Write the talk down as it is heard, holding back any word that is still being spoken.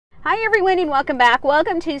Hi everyone and welcome back.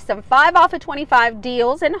 Welcome to some 5 off of 25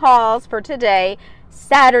 deals and hauls for today,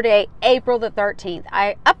 Saturday, April the 13th.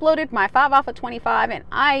 I uploaded my 5 off of 25 and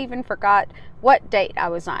I even forgot what date I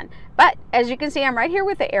was on. But as you can see, I'm right here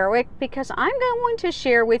with the Airwick because I'm going to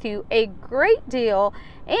share with you a great deal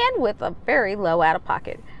and with a very low out of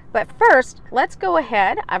pocket. But first, let's go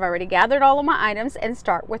ahead. I've already gathered all of my items and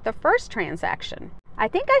start with the first transaction. I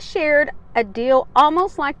think I shared a deal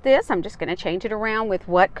almost like this. I'm just going to change it around with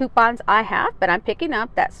what coupons I have, but I'm picking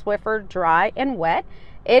up that Swiffer Dry and Wet.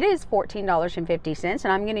 It is $14.50,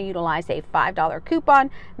 and I'm going to utilize a $5 coupon,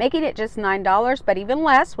 making it just $9, but even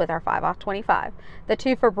less with our 5 off 25. The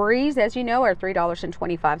two Febreze, as you know, are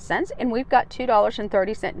 $3.25, and we've got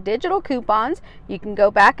 $2.30 digital coupons. You can go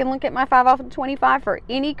back and look at my 5 off 25 for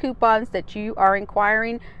any coupons that you are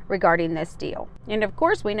inquiring regarding this deal. And of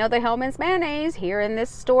course, we know the Hellmann's mayonnaise here in this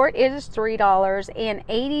store is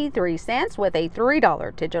 $3.83 with a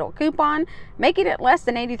 $3 digital coupon, making it less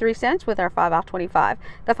than 83 cents with our 5 off 25.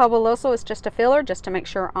 The Fabuloso is just a filler, just to make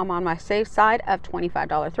sure I'm on my safe side of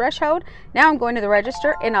 $25 threshold. Now I'm going to the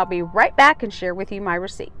register and I'll be right back and share with you my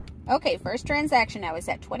receipt. Okay, first transaction, I was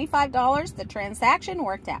at $25. The transaction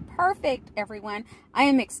worked out perfect, everyone. I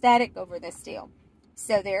am ecstatic over this deal.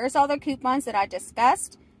 So there's all the coupons that I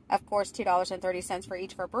discussed. Of course, $2.30 for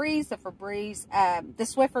each Febreze. The Febreze, the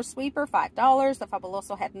Swiffer Sweeper, $5. The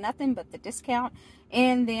Fabuloso had nothing but the discount.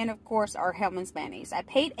 And then, of course, our Hellmann's mayonnaise. I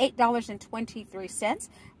paid $8.23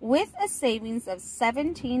 with a savings of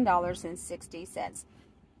 $17.60.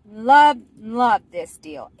 Love this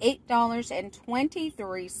deal.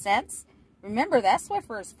 $8.23. Remember, that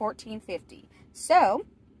Swiffer is $14.50. So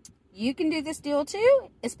you can do this deal too,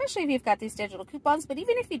 especially if you've got these digital coupons, but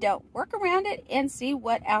even if you don't, work around it and see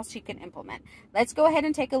what else you can implement. Let's go ahead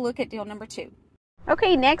and take a look at deal number 2.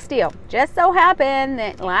 Okay, next deal. Just so happened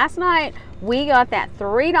that last night we got that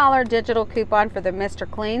 $3 digital coupon for the Mr.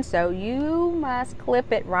 Clean, so you must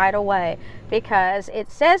clip it right away because it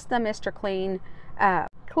says the Mr. Clean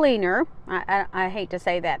cleaner. I hate to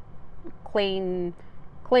say that, clean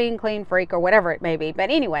freak or whatever it may be, but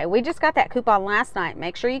anyway, we just got that coupon last night.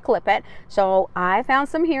 Make sure you clip it. So I found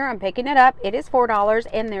some here. I'm picking it up. It is $4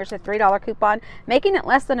 and there's a $3 coupon, making it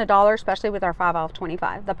less than $1, especially with our 5 off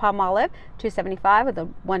 25. The Palmolive, $2.75 with a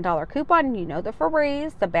 $1 coupon. You know the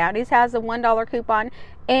Febreze, the Bounties has a $1 coupon,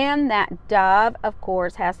 and that Dove, of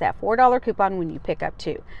course, has that $4 coupon when you pick up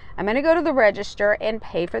 2. I'm going to go to the register and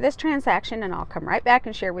pay for this transaction, and I'll come right back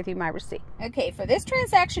and share with you my receipt. Okay, for this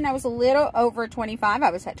transaction, I was a little over 25.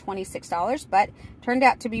 I was at $26, but turned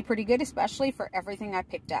out to be pretty good, especially for everything I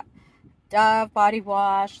picked up. Dove body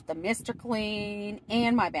wash, the Mr. Clean,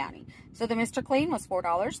 and my Bounty. So the Mr. Clean was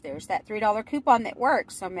 $4. There's that $3 coupon that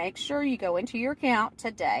works. So make sure you go into your account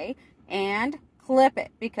today and clip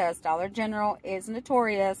it, because Dollar General is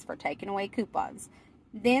notorious for taking away coupons.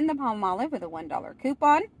 Then the Palmolive with a $1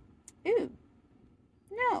 coupon. Ooh,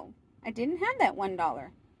 no, I didn't have that $1.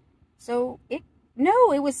 So it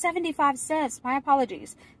was 75 cents. My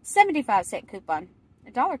apologies. 75-cent coupon. The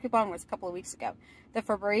 $1 coupon was a couple of weeks ago. The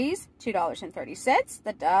Febreze, $2.30.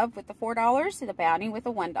 The Dove with the $4. The Bounty with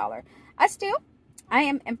the $1. I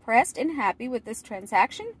am impressed and happy with this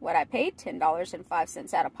transaction. What I paid,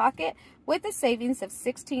 $10.05 out of pocket, with a savings of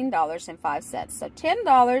 $16.05. So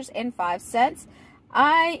 $10.05.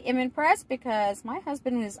 I am impressed because my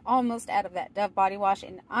husband was almost out of that Dove body wash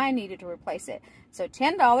and I needed to replace it. So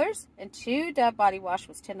 $10 and 2 Dove body wash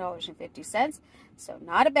was $10.50. So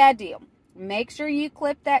not a bad deal. Make sure you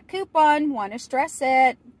clip that coupon. Want to stress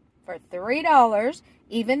it, for $3,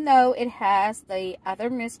 even though it has the other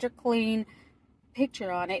Mr. Clean picture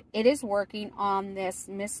on it. It is working on this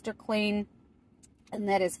Mr. Clean, and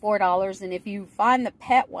that is $4. And if you find the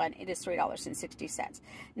pet one, it is $3.60.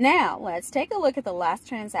 Now, let's take a look at the last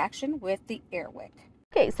transaction with the Airwick.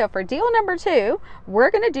 Okay, so for deal number 2,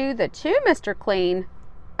 we're going to do the 2 Mr. Clean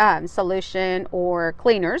solution or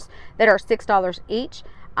cleaners that are $6 each.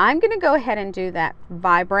 I'm going to go ahead and do that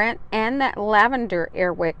Vibrant and that Lavender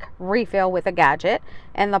Airwick refill with a gadget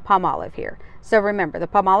and the Palmolive here. So remember, the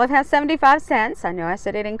Palmolive has 75 cents. I know I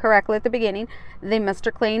said it incorrectly at the beginning. The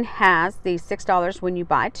Mr. Clean has the $6 when you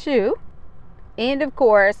buy 2. And of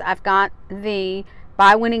course, I've got the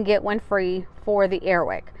buy one and get one free for the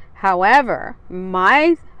Airwick. However,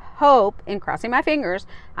 my hope, in crossing my fingers,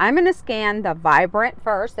 I'm going to scan the Vibrant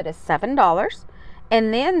first. That is $7.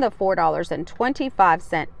 And then the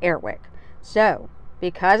 $4.25 Airwick. So,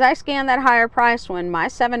 because I scanned that higher price one, my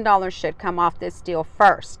 $7 should come off this deal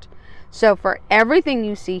first. So for everything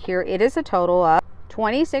you see here, it is a total of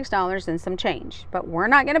 $26 and some change. But we're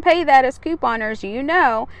not going to pay that as couponers, you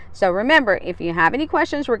know. So remember, if you have any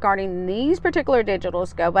questions regarding these particular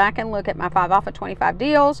digitals, go back and look at my 5 off of 25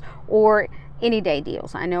 deals or any day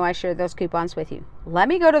deals. I know I shared those coupons with you. Let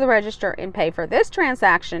me go to the register and pay for this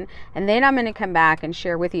transaction, and then I'm going to come back and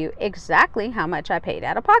share with you exactly how much I paid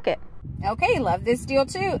out of pocket. Okay, love this deal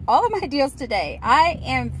too. All of my deals today. I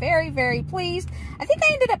am very, very pleased. I think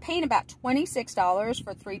I ended up paying about $26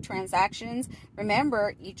 for 3 transactions.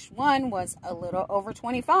 Remember, each one was a little over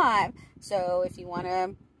 $25. So if you want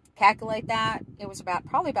to calculate that, it was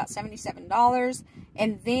probably about $77,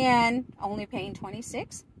 and then only paying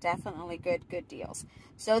 $26. Definitely good deals.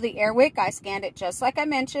 So the Airwick, I scanned it just like I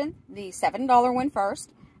mentioned, the $7 one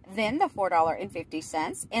first, then the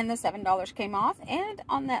 $4.50, and the $7 came off, and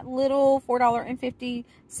on that little $4.50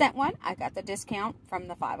 one, I got the discount from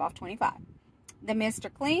the 5 off 25. The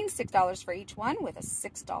Mr. Clean, $6 for each one with a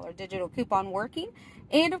 $6 digital coupon working,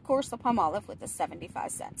 and of course the Palmolive with the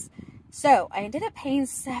 75 cents. So I ended up paying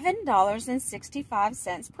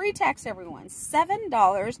 $7.65 pre-tax, everyone.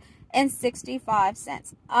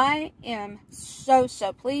 $7.65. I am so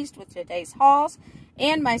pleased with today's hauls,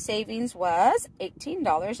 and my savings was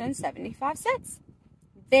 $18.75.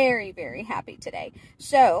 Very happy today.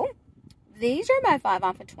 So these are my 5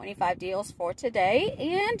 off of 25 deals for today,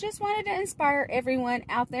 and just wanted to inspire everyone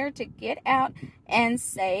out there to get out and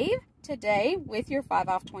save today with your 5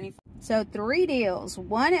 off 25. So 3 deals,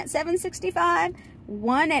 one at $7.65,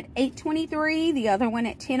 one at $8.23, the other one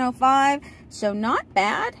at $10.05. So not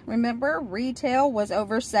bad. Remember, retail was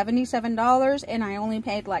over $77, and I only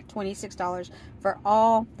paid like $26 for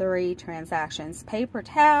all 3 transactions. Paper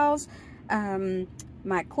towels,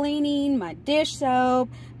 my cleaning, my dish soap,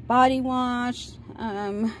 body wash,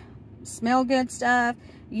 smell good stuff,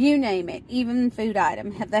 you name it, even food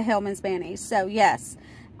item, the Hellman's mayonnaise. So yes,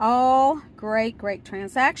 all great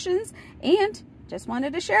transactions, and just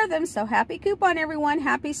wanted to share them. So happy coupon, everyone.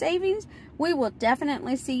 Happy savings. We will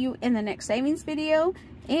definitely see you in the next savings video.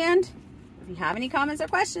 And if you have any comments or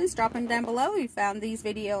questions, drop them down below. If you found these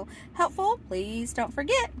video helpful, please don't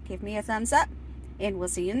forget, give me a thumbs up, and we'll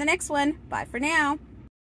see you in the next one. Bye for now.